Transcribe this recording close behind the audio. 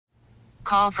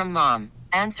call from mom.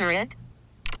 Answer it.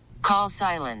 Call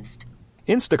silenced.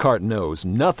 Instacart knows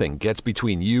nothing gets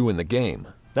between you and the game.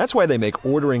 That's why they make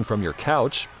ordering from your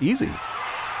couch easy.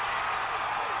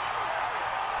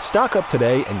 Stock up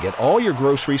today and get all your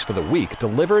groceries for the week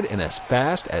delivered in as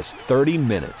fast as 30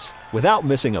 minutes without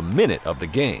missing a minute of the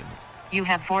game. You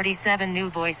have 47 new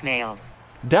voicemails.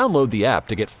 Download the app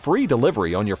to get free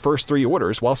delivery on your first 3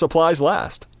 orders while supplies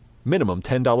last. Minimum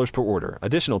 $10 per order.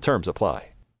 Additional terms apply.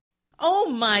 Oh,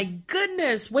 my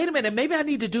goodness. Wait a minute. Maybe I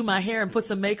need to do my hair and put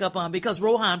some makeup on because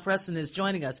Rohan Preston is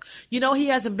joining us. You know, he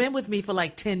hasn't been with me for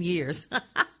like 10 years.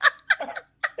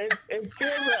 It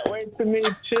feels that way to me,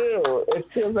 too.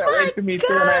 It feels that way to me,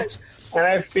 too. And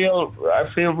I feel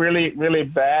really, really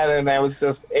bad. And I was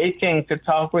just aching to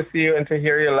talk with you and to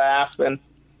hear you laugh. And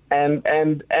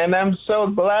I'm so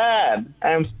glad.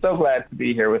 I'm so glad to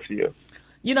be here with you.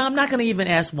 You know, I'm not going to even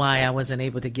ask why I wasn't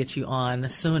able to get you on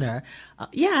sooner.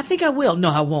 Yeah, I think I will. No,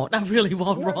 I won't. I really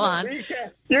won't, Ron.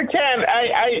 You can.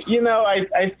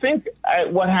 I think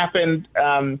what happened.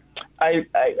 I've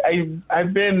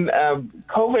been.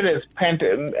 COVID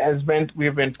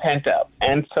we've been pent up,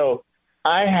 and so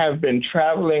I have been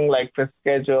traveling like the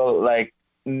schedule,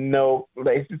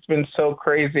 it's been so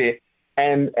crazy.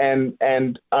 And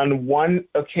on one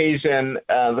occasion,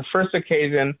 the first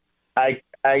occasion, I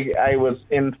was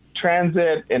in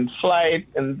transit, in flight.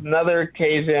 And another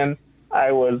occasion, I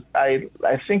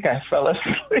think I fell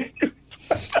asleep.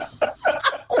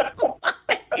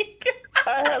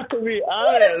 I have to be honest.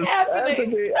 What is happening? I have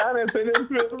to be honest. It just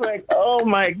feels like, oh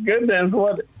my goodness,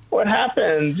 what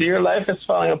happened? Your life is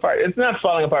falling apart. It's not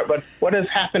falling apart, but what has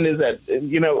happened is that,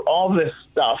 all this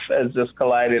stuff has just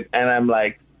collided, and I'm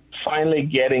like finally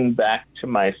getting back to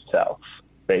myself.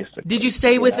 Basically. Did you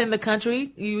stay within the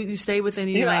country? You stayed within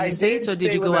the United States, or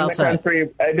did you go outside?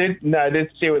 I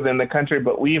did stay within the country,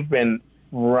 but we've been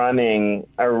running.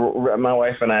 My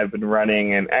wife and I have been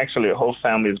running, and actually the whole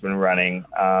family has been running,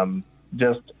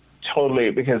 just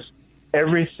totally because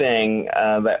everything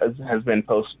that has been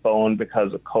postponed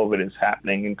because of COVID is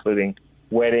happening, including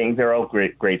weddings. They're all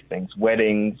great things.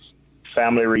 Weddings,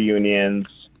 family reunions,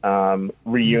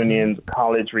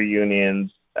 college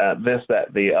reunions. This,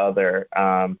 that, the other.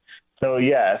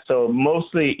 So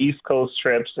mostly East Coast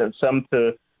trips and some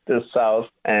to the South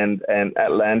and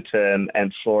Atlanta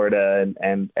and Florida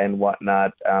and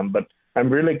whatnot. But I'm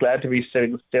really glad to be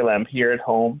still. I'm here at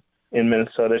home in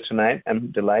Minnesota tonight. I'm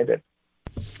delighted.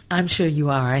 I'm sure you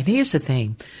are. And here's the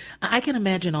thing. I can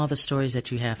imagine all the stories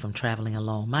that you have from traveling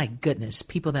alone. My goodness,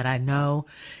 people that I know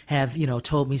have,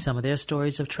 told me some of their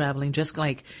stories of traveling, just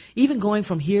like even going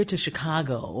from here to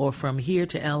Chicago or from here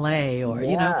to LA or,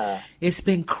 it's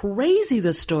been crazy,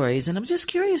 the stories. And I'm just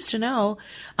curious to know,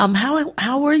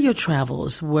 how were your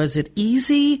travels? Was it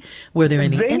easy? Were there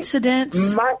any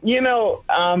incidents?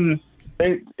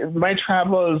 My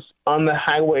travels on the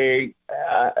highway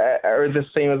are the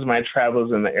same as my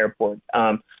travels in the airport.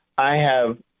 I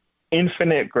have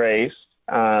infinite grace.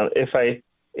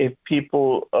 If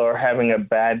people are having a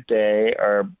bad day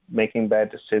or making bad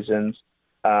decisions,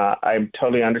 I'm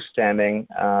totally understanding,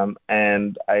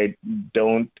 and I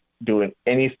don't do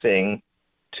anything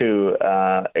to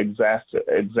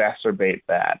exacerbate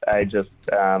that. I just,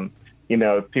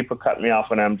 if people cut me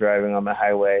off when I'm driving on the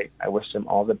highway, I wish them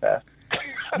all the best.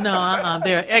 No,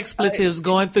 there are expletives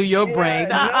going through your brain.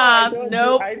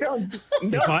 Nope.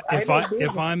 If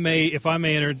I may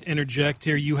interject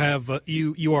here, you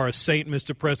are a saint,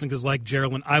 Mr. Preston, because like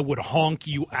Geraldine, I would honk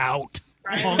you out.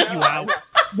 But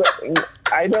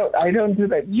I don't do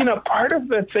that. Part of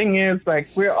the thing is like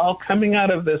we're all coming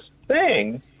out of this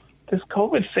thing. This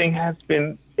COVID thing has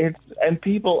been and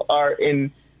people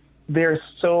they're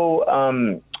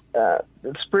so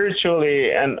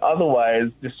spiritually and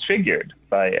otherwise disfigured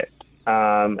by it.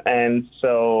 And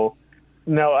so,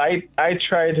 no, I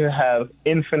try to have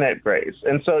infinite grace.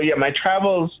 And so, my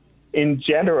travels in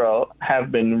general have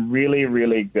been really,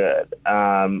 really good.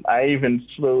 I even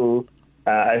flew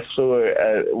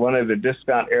one of the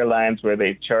discount airlines where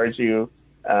they charge you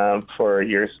for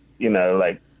your seat.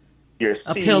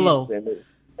 A pillow.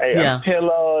 A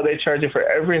pillow. They charge you for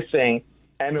everything.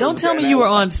 And don't tell me you were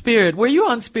on Spirit. Were you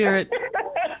on Spirit?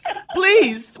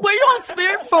 Please, were you on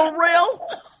Spirit for real?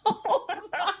 Oh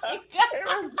my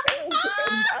God.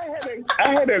 I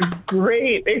had a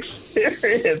great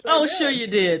experience. Oh, sure you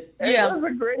did. Yeah. It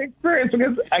was a great experience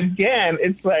because again,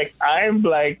 it's like I'm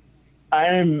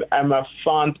a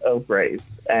font of grace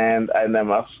and I'm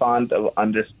a font of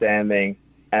understanding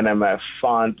and I'm a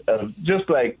font of just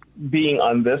like being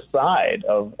on this side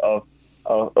of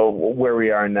where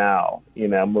we are now,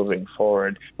 moving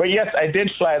forward. But yes, I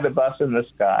did fly the bus in the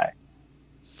sky.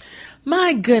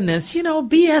 My goodness,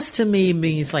 BS to me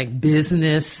means like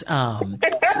business. I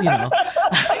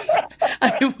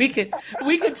mean,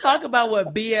 we could talk about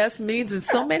what BS means in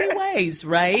so many ways,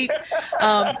 right?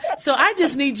 So I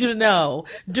just need you to know,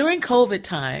 during COVID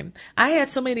time, I had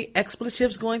so many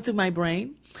expletives going through my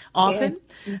brain often,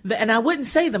 and I wouldn't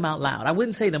say them out loud. I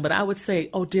wouldn't say them, but I would say,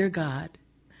 "Oh, dear God,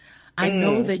 I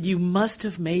know that you must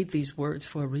have made these words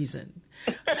for a reason."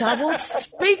 So I won't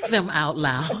speak them out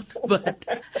loud, but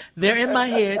they're in my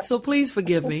head, so please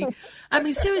forgive me. I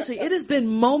mean, seriously, it has been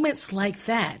moments like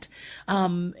that.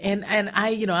 And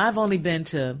I've only been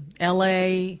to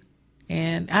LA,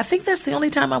 and I think that's the only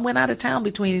time I went out of town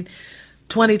between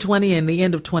 2020 and the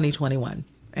end of 2021.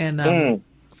 And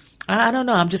I don't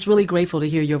know. I'm just really grateful to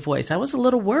hear your voice. I was a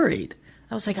little worried.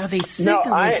 I was like, are they sick?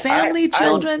 Are they family,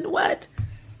 children? What?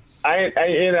 and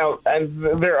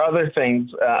there are other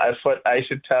things I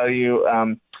should tell you.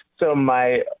 So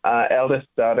my eldest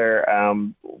daughter,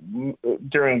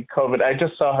 during COVID, I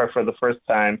just saw her for the first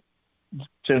time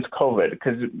since COVID,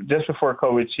 because just before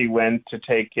COVID, she went to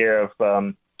take care of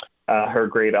her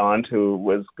great aunt who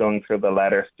was going through the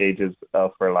last stages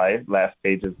of her life,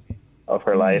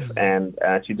 and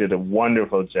she did a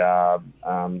wonderful job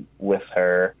with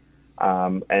her.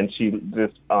 And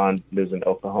this aunt lives in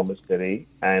Oklahoma City.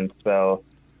 And so,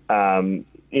 and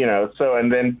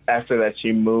then after that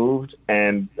she moved,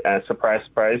 and surprise,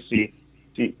 she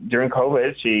during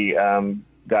COVID, she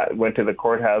went to the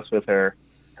courthouse with her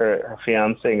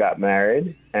fiance and got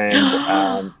married.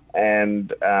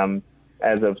 And,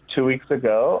 as of 2 weeks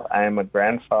ago, I am a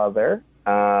grandfather.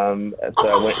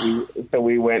 So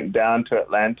we went down to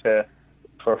Atlanta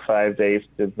for 5 days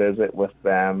to visit with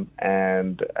them,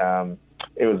 and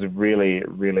it was really,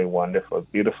 really wonderful.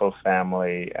 Beautiful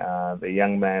family. The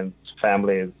young man's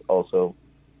family is also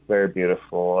very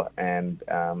beautiful, and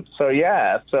so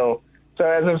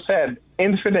as I've said,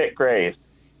 infinite grace.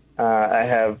 I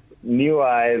have new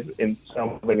eyes in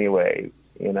so many ways,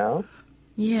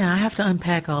 Yeah, I have to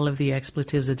unpack all of the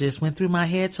expletives that just went through my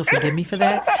head, so forgive me for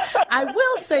that. I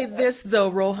will say this, though,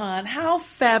 Rohan, how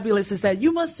fabulous is that?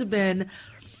 You must have been,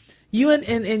 you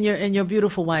and your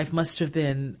beautiful wife must have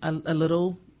been a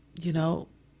little,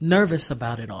 nervous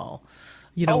about it all,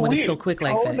 when it's so quick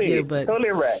like that. Yeah, but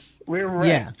totally wrecked. We're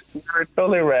wrecked. Yeah. We're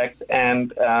totally wrecked,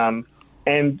 and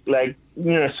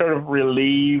sort of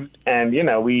relieved, and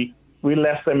we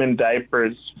left them in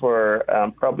diapers for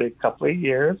probably a couple of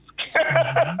years.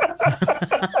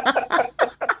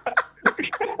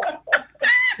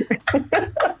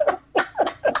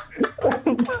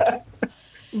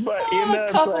 but a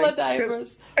couple of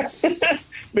diapers.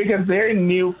 Because they're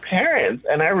new parents,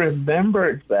 and I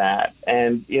remembered that.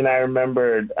 And, I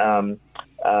remembered my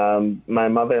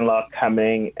mother-in-law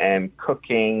coming and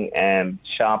cooking and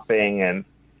shopping, and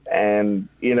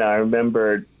I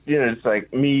remembered, it's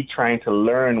like me trying to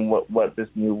learn what this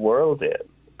new world is,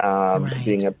 right.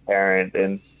 Being a parent.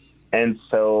 And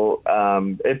so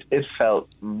it felt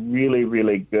really,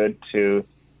 really good to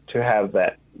have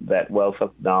that wealth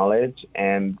of knowledge,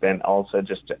 and then also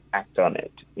just to act on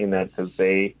it, because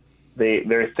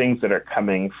there are things that are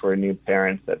coming for new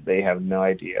parents that they have no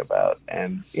idea about.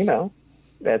 And,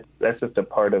 that's just a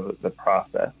part of the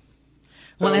process.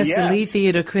 Well, as the lead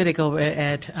theater critic over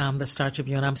at the Star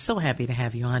Tribune, I'm so happy to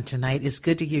have you on tonight. It's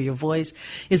good to hear your voice.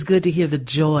 It's good to hear the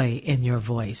joy in your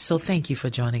voice. So thank you for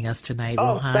joining us tonight,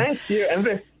 Rohan. Thank you.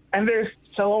 And there's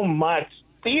so much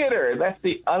theater. That's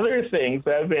the other things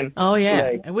that I've been. Oh,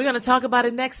 yeah. And we're going to talk about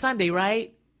it next Sunday,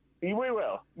 right? We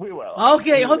will.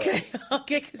 Okay.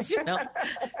 Because,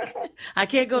 I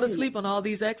can't go to sleep on all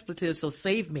these expletives, so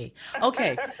save me.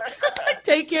 Okay.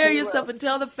 Take care of yourself and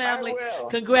tell the family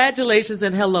congratulations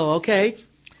and hello, okay?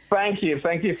 Thank you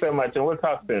so much, and we'll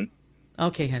talk soon.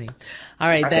 Okay, honey. All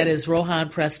right, that is Rohan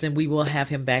Preston. We will have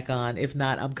him back on. If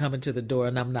not, I'm coming to the door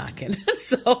and I'm knocking.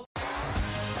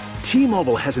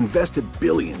 T-Mobile has invested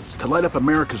billions to light up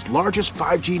America's largest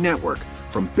 5G network,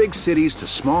 from big cities to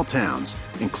small towns,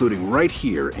 including right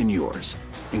here in yours.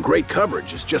 And great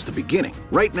coverage is just the beginning.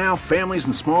 Right now, families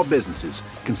and small businesses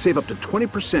can save up to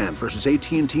 20% versus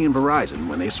AT&T and Verizon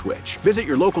when they switch. Visit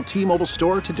your local T-Mobile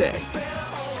store today.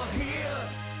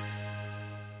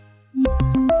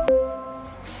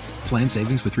 Plan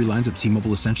savings with 3 lines of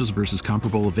T-Mobile Essentials versus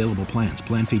comparable available plans.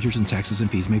 Plan features and taxes and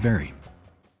fees may vary.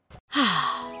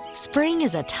 Spring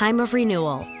is a time of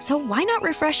renewal, so why not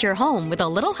refresh your home with a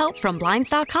little help from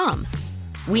Blinds.com?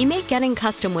 We make getting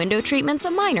custom window treatments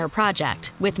a minor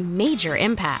project with major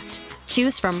impact.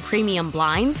 Choose from premium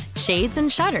blinds, shades,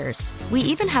 and shutters. We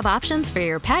even have options for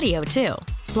your patio, too.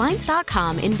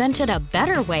 Blinds.com invented a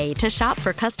better way to shop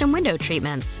for custom window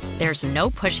treatments. There's no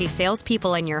pushy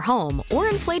salespeople in your home or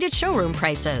inflated showroom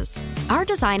prices. Our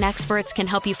design experts can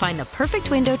help you find the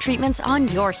perfect window treatments on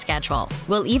your schedule.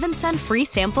 We'll even send free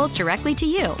samples directly to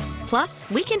you. Plus,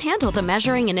 we can handle the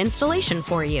measuring and installation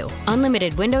for you.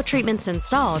 Unlimited window treatments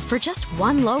installed for just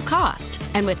one low cost.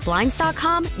 And with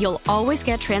Blinds.com, you'll always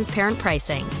get transparent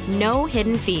pricing. No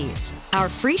hidden fees. Our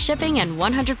free shipping and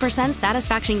 100%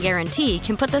 satisfaction guarantee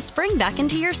can put the spring back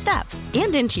into your step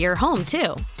and into your home,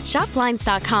 too. Shop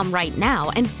Blinds.com right now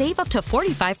and save up to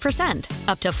 45%.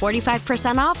 Up to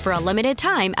 45% off for a limited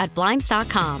time at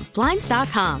Blinds.com.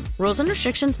 Blinds.com. Rules and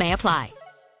restrictions may apply.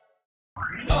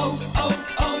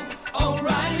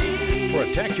 O'Reilly.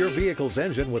 Protect your vehicle's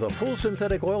engine with a full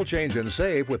synthetic oil change and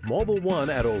save with Mobil 1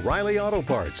 at O'Reilly Auto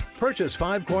Parts. Purchase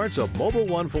 5 quarts of Mobil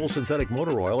 1 full synthetic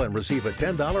motor oil and receive a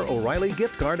 $10 O'Reilly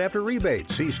gift card after rebate.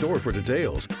 See store for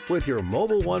details. With your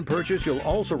Mobil 1 purchase, you'll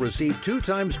also receive 2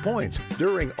 times points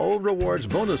during O Rewards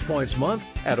Bonus Points Month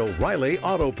at O'Reilly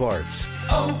Auto Parts.